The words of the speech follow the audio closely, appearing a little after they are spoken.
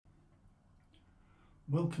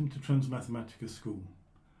Welcome to Transmathematica School.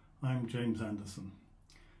 I'm James Anderson.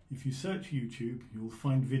 If you search YouTube, you'll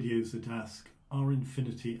find videos that ask, are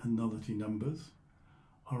infinity and nullity numbers?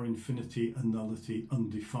 Are infinity and nullity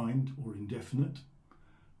undefined or indefinite?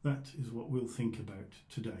 That is what we'll think about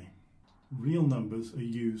today. Real numbers are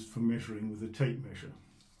used for measuring with a tape measure.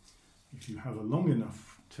 If you have a long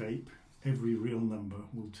enough tape, every real number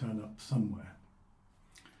will turn up somewhere.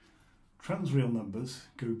 Transreal numbers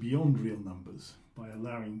go beyond real numbers by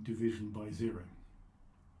allowing division by zero.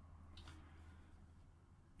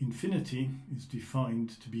 Infinity is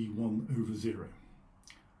defined to be 1 over 0.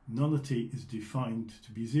 Nullity is defined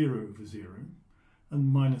to be 0 over 0,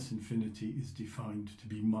 and minus infinity is defined to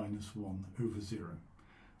be minus 1 over 0.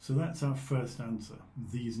 So that's our first answer.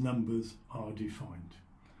 These numbers are defined.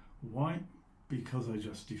 Why? Because I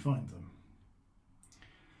just defined them.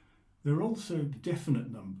 They're also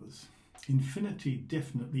definite numbers. Infinity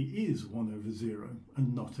definitely is 1 over 0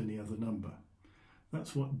 and not any other number.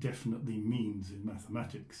 That's what definitely means in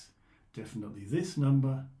mathematics. Definitely this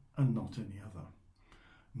number and not any other.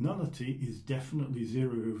 Nullity is definitely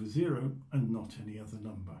 0 over 0 and not any other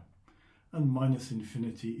number. And minus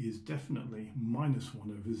infinity is definitely minus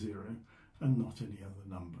 1 over 0 and not any other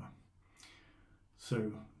number.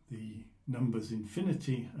 So the numbers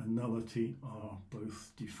infinity and nullity are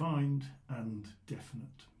both defined and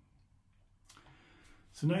definite.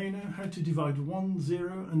 So now you know how to divide 1,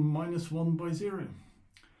 0 and minus 1 by 0.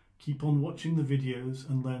 Keep on watching the videos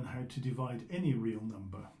and learn how to divide any real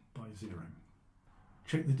number by 0.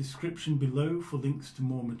 Check the description below for links to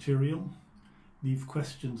more material. Leave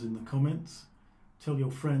questions in the comments. Tell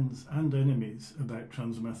your friends and enemies about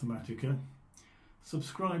Transmathematica.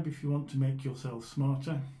 Subscribe if you want to make yourself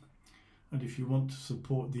smarter. And if you want to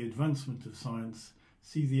support the advancement of science,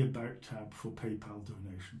 see the About tab for PayPal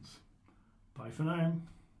donations. Bye for now.